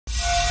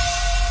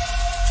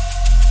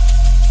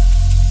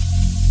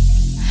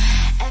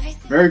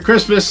Merry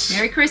Christmas.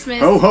 Merry Christmas.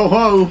 Ho, ho,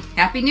 ho.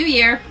 Happy New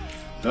Year.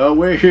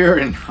 We're here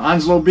in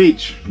Onslow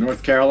Beach,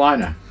 North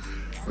Carolina.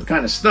 We're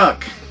kind of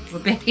stuck.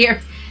 We've been here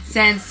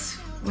since,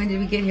 when did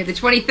we get here? The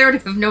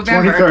 23rd of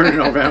November. 23rd of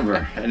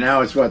November. And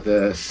now it's what,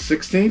 the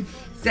 16th?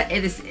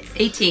 It is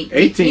 18th.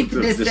 18th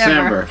of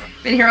December.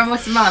 Been here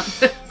almost a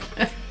month.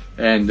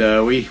 And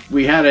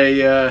we had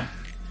a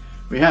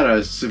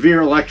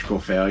severe electrical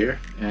failure,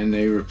 and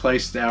they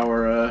replaced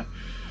our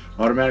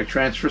automatic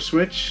transfer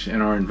switch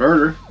and our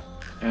inverter,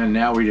 and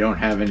now we don't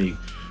have any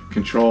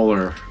control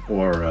or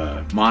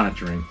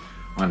monitoring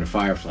on the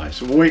Firefly.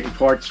 So we're waiting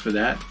parts for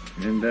that,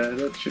 and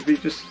that should be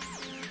just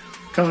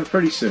coming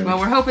pretty soon. Well,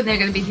 we're hoping they're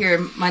going to be here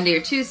Monday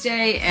or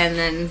Tuesday, and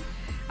then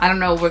I don't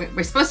know.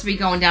 We're supposed to be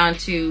going down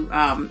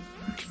to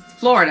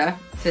Florida,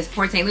 to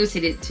Port St.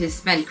 Lucie, to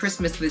spend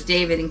Christmas with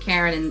David and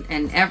Karen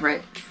and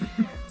Everett.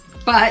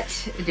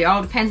 But it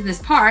all depends on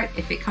this part,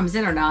 if it comes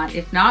in or not.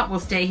 If not, we'll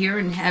stay here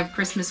and have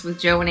Christmas with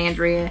Joe and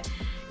Andrea,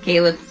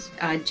 Caleb,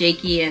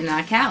 Jakey, and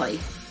Callie.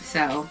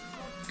 So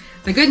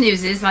the good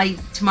news is,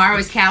 tomorrow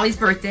is Callie's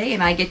birthday,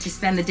 and I get to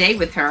spend the day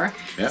with her.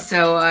 Yep.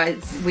 So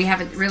we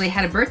haven't really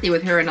had a birthday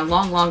with her in a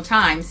long, long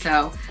time.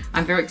 So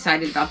I'm very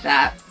excited about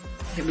that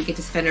we get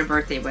to spend her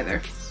birthday with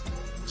her.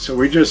 So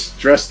we just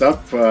dressed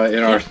up in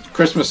our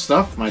Christmas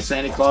stuff, my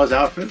Santa Claus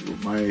outfit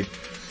with my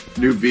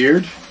new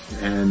beard,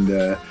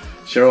 and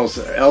Cheryl's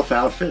elf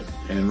outfit,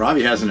 and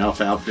Robbie has an elf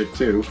outfit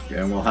too,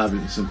 and we'll have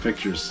some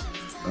pictures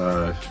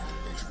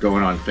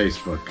going on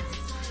Facebook.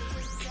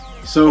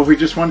 So we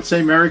just want to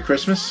say Merry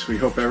Christmas. We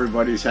hope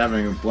everybody's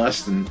having a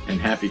blessed and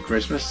happy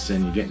Christmas,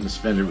 and you're getting to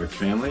spend it with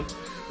family.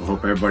 We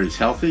hope everybody's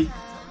healthy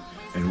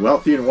and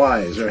wealthy and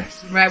wise,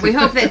 right? Right. We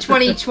hope that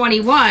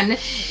 2021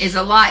 is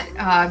a lot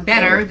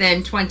better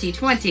than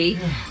 2020.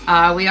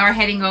 We are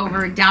heading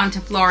over down to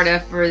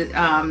Florida for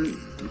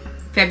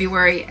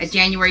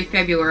January,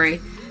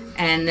 February.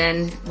 And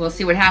then we'll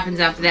see what happens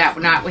after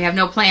that. We have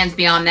no plans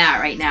beyond that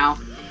right now.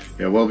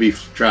 Yeah, we'll be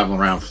traveling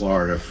around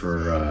Florida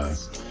for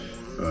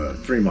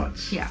 3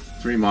 months. Yeah.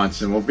 3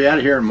 months, and we'll be out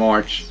of here in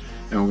March,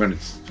 and we're going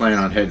to plan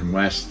on heading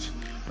west,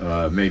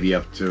 maybe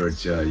up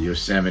towards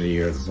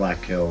Yosemite or the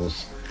Black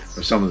Hills,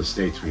 or some of the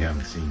states we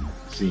haven't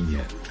seen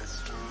yet.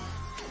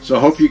 So I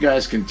hope you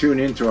guys can tune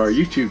into our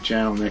YouTube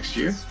channel next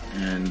year,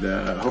 and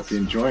I hope you're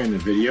enjoying the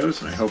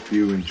videos, and I hope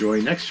you enjoy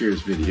next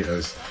year's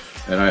videos,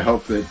 and I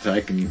hope that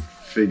I can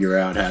figure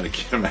out how to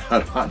get them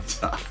out on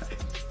time.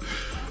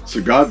 So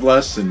God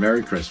bless and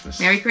Merry Christmas.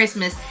 Merry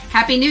Christmas.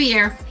 Happy New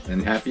Year.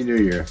 And Happy New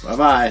Year.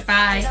 Bye-bye.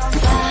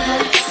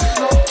 Bye.